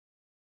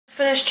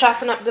Finished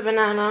chopping up the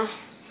banana.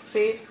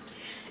 See?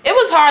 It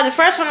was hard. The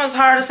first one was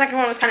hard. The second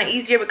one was kind of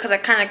easier because I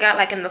kind of got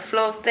like in the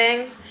flow of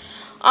things.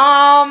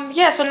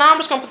 Yeah, so now I'm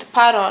just going to put the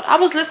pot on. I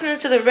was listening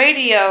to the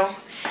radio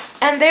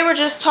and they were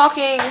just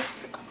talking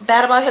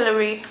bad about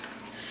Hillary.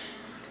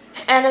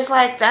 And it's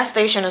like, that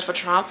station is for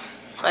Trump.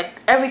 Like,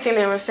 everything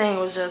they were saying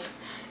was just,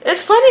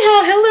 it's funny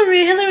how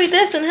Hillary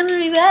this and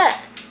Hillary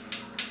that.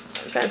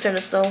 I'm trying to turn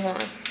the stove on.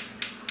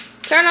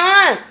 Turn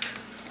on!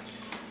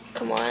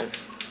 Come on.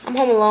 I'm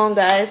home alone,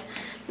 guys.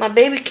 My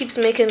baby keeps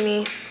making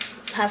me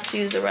have to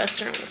use the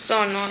restroom. It's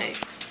so annoying.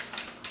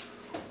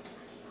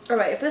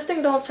 Alright, if this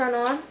thing don't turn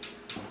on.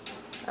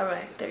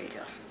 Alright, there you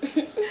go.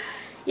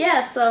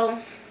 Yeah, so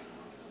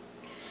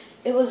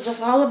it was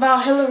just all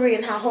about Hillary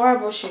and how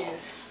horrible she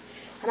is.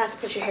 I'm gonna have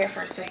to put your hair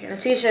for a second.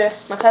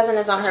 Atisha, my cousin,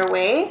 is on her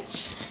way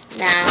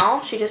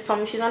now. She just told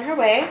me she's on her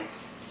way.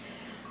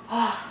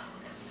 Oh.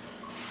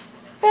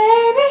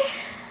 Baby,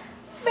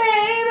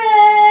 baby.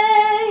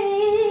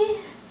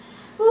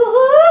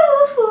 Ooh.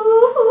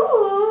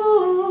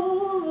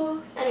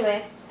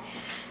 Anyway,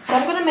 so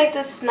I'm gonna make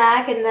this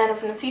snack, and then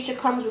if Atisha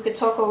comes, we could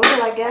talk a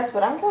little, I guess.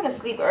 But I'm going to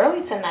sleep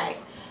early tonight.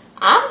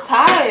 I'm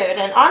tired,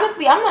 and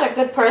honestly, I'm not a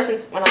good person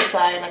when I'm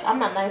tired. Like, I'm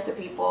not nice to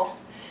people.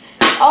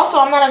 Also,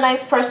 I'm not a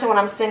nice person when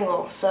I'm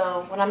single.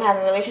 So when I'm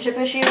having relationship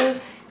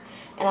issues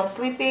and I'm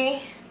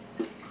sleepy,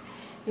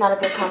 not a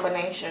good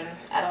combination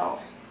at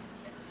all.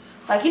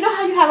 Like, you know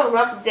how you have a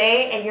rough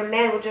day and your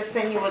man will just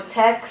send you a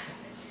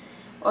text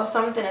or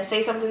something and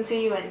say something to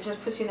you and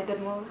just put you in a good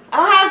mood? I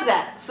don't have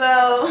that.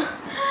 So,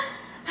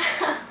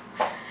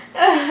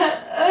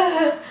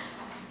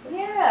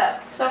 yeah.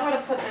 So I'm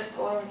going to put this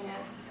oil in here.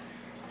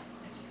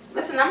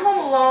 Listen, I'm home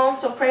alone,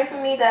 so pray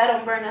for me that I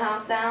don't burn the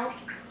house down.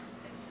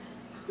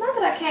 Not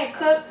that I can't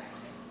cook,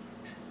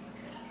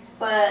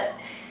 but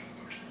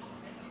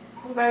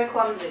I'm very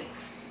clumsy.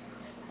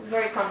 I'm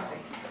very clumsy.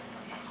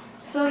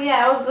 So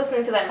yeah, I was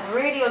listening to that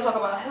radio talk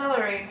about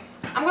Hillary.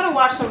 I'm going to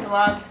watch some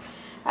vlogs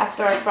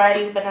after I fry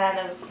these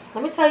bananas.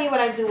 Let me tell you what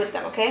I do with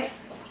them, okay?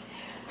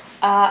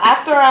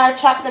 After I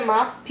chop them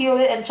up, peel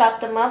it and chop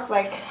them up,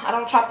 like, I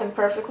don't chop them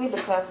perfectly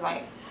because,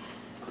 like,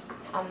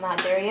 I'm not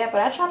there yet,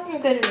 but I chop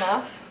them good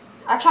enough.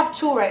 I chopped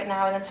 2 right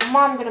now, and then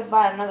tomorrow I'm going to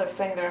buy another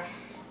finger.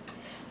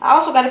 I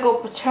also got to go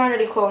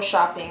paternity clothes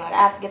shopping. Like, I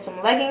have to get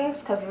some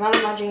leggings because none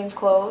of my jeans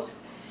close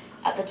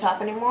at the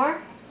top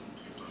anymore.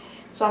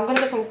 So I'm going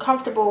to get some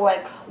comfortable,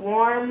 like,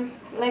 warm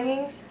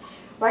leggings.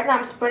 Right now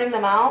I'm spreading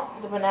them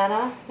out, the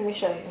banana. Let me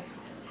show you.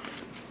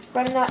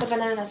 Spreading out the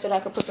banana so that I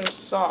can put some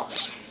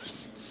salt.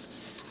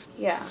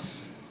 Yeah.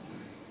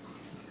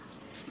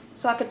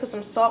 So I could put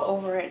some salt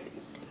over it.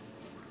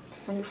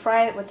 When you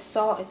fry it with the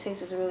salt, it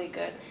tastes really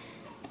good.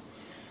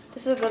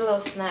 This is a good little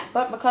snack.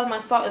 But because my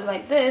salt is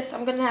like this,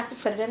 I'm going to have to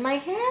put it in my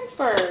hand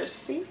first.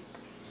 See?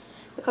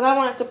 Because I don't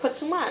want it to put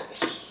too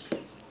much.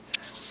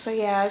 So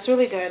yeah, it's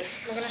really good.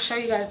 I'm going to show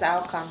you guys the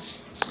outcome.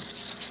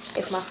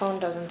 If my phone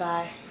doesn't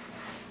die.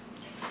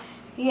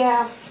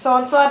 Yeah. So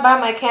until I buy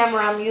my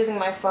camera, I'm using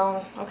my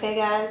phone. Okay,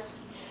 guys?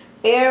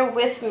 Bear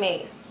with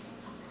me.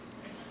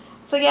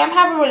 So yeah, I'm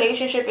having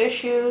relationship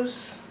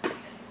issues.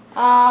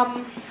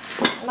 I'm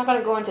not going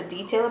to go into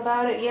detail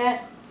about it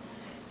yet.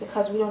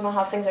 Because we don't know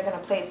how things are going to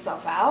play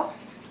itself out.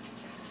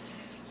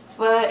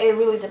 But it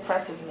really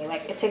depresses me.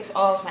 Like, it takes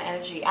all of my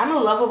energy. I'm a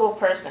lovable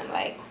person.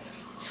 Like,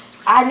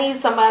 I need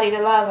somebody to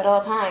love at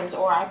all times.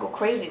 Or I go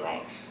crazy.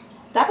 Like,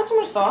 did I put too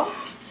much salt?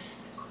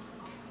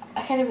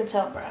 I can't even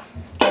tell, bro.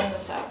 Can't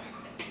even tell.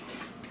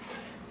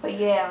 But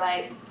yeah,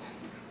 like,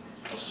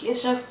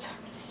 it's just,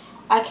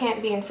 I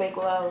can't be in fake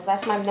love.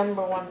 That's my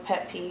 #1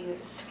 pet peeve.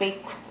 Is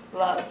fake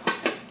love.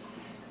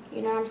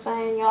 You know what I'm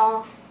saying,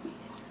 y'all?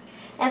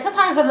 And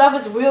sometimes the love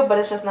is real, but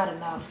it's just not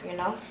enough, you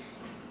know?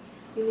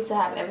 You need to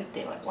have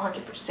everything, like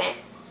 100%.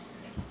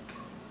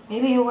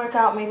 Maybe it'll work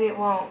out, maybe it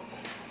won't.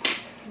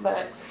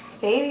 But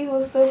baby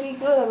will still be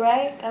good,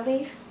 right? At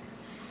least.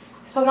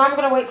 So now I'm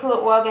going to wait till the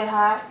oil get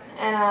hot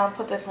and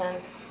put this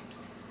in.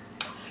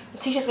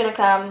 Atisha's going to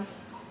come.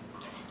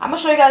 I'm going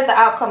to show you guys the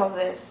outcome of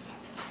this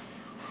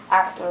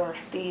after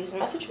these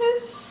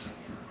messages.